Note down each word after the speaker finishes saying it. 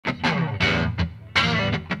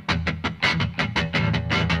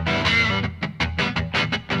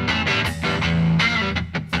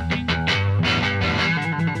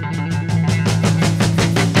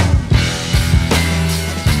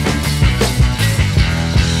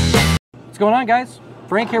going on, guys?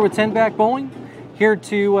 Frank here with 10 Back Bowling, here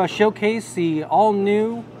to showcase the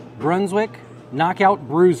all-new Brunswick Knockout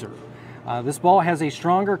Bruiser. This ball has a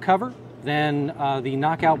stronger cover than the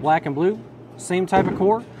Knockout Black and Blue, same type of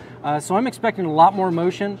core, so I'm expecting a lot more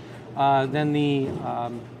motion than the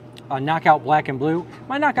Knockout Black and Blue.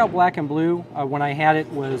 My Knockout Black and Blue, when I had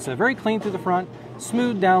it, was very clean through the front,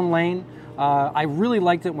 smooth down lane. I really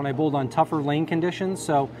liked it when I bowled on tougher lane conditions,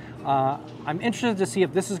 so I'm interested to see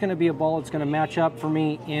if this is going to be a ball that's going to match up for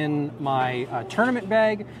me in my tournament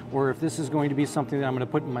bag, or if this is going to be something that I'm going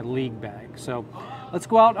to put in my league bag. So let's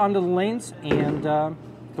go out onto the lanes and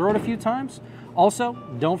throw it a few times. Also,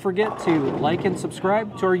 don't forget to like and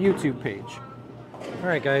subscribe to our YouTube page. All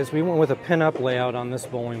right, guys, we went with a pin-up layout on this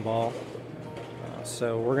bowling ball.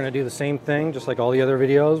 So we're going to do the same thing, just like all the other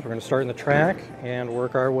videos. We're going to start in the track and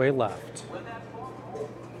work our way left.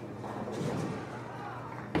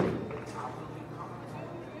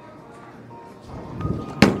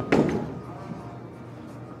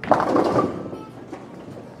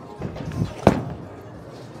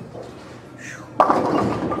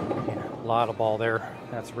 A lot of ball there.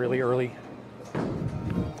 That's really early.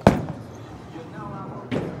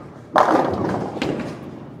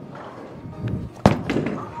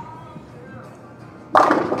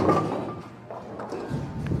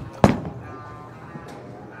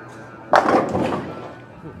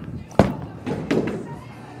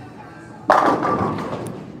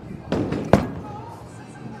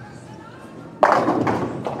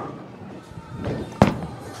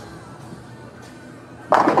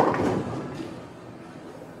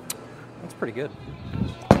 That's pretty good.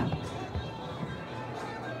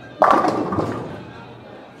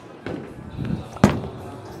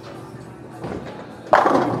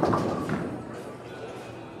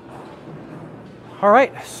 All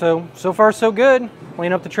right, so far so good.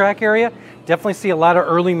 Playing up the track area. Definitely see a lot of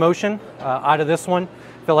early motion out of this one.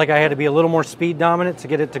 Felt like I had to be a little more speed dominant to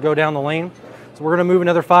get it to go down the lane. So we're gonna move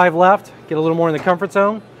another 5 left, get a little more in the comfort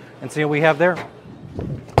zone, and see what we have there.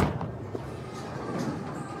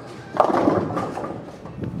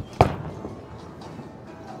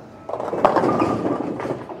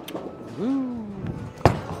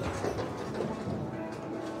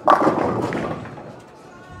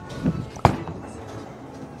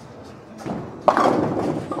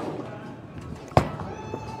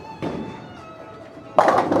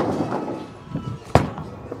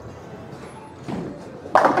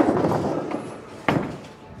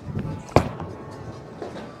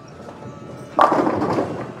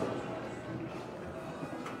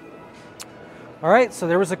 All right, so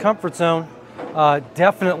there was a comfort zone.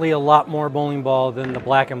 Definitely a lot more bowling ball than the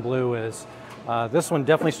black and blue is. This one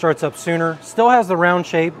definitely starts up sooner. Still has the round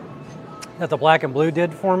shape that the black and blue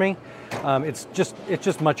did for me. It's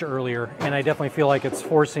just much earlier, and I definitely feel like it's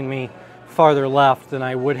forcing me farther left than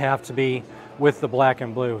I would have to be with the black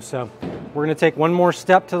and blue. So we're gonna take one more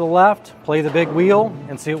step to the left, play the big wheel,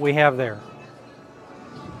 and see what we have there.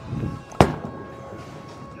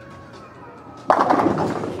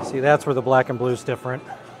 See, that's where the black and blue is different.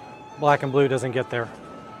 Black and blue doesn't get there.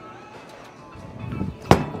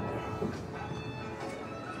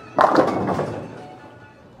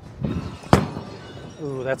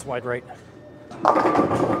 Ooh, that's wide right.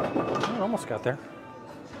 Oh, almost got there.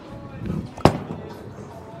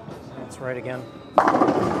 That's right again.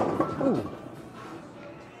 Ooh.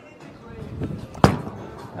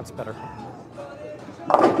 That's better.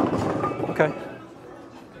 Okay.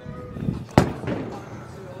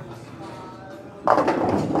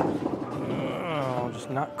 Oh, just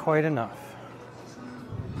not quite enough.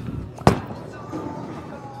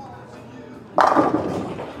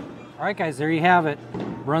 All right, guys, there you have it.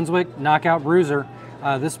 Brunswick Knockout Bruiser.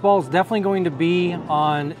 This ball is definitely going to be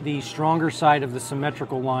on the stronger side of the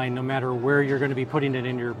symmetrical line, no matter where you're going to be putting it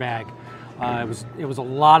in your bag. It was a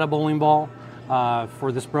lot of bowling ball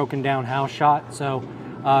for this broken down house shot. So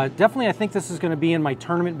definitely, I think this is going to be in my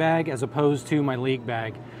tournament bag as opposed to my league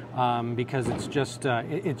bag. Because it's just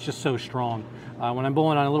so strong. When I'm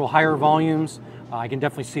bowling on a little higher volumes, I can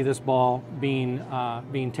definitely see this ball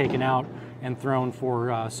being taken out and thrown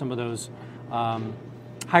for some of those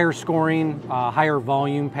higher scoring, higher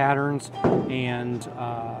volume patterns, and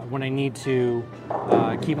when I need to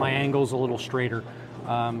keep my angles a little straighter.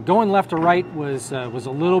 Going left to right was a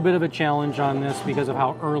little bit of a challenge on this because of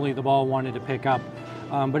how early the ball wanted to pick up.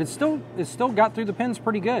 But it still got through the pins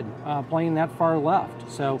pretty good, playing that far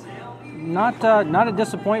left. So not a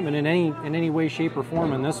disappointment in any way, shape, or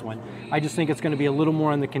form in this one. I just think it's going to be a little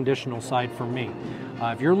more on the conditional side for me.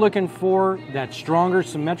 If you're looking for that stronger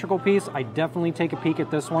symmetrical piece, I definitely take a peek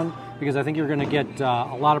at this one because I think you're going to get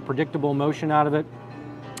a lot of predictable motion out of it.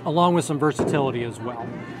 along with some versatility as well.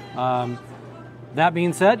 That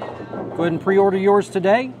being said, go ahead and pre-order yours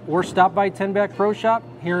today, or stop by 10 Back Pro Shop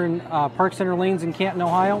here in Park Center Lanes in Canton,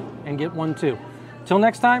 Ohio, and get one too. Till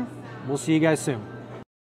next time, we'll see you guys soon.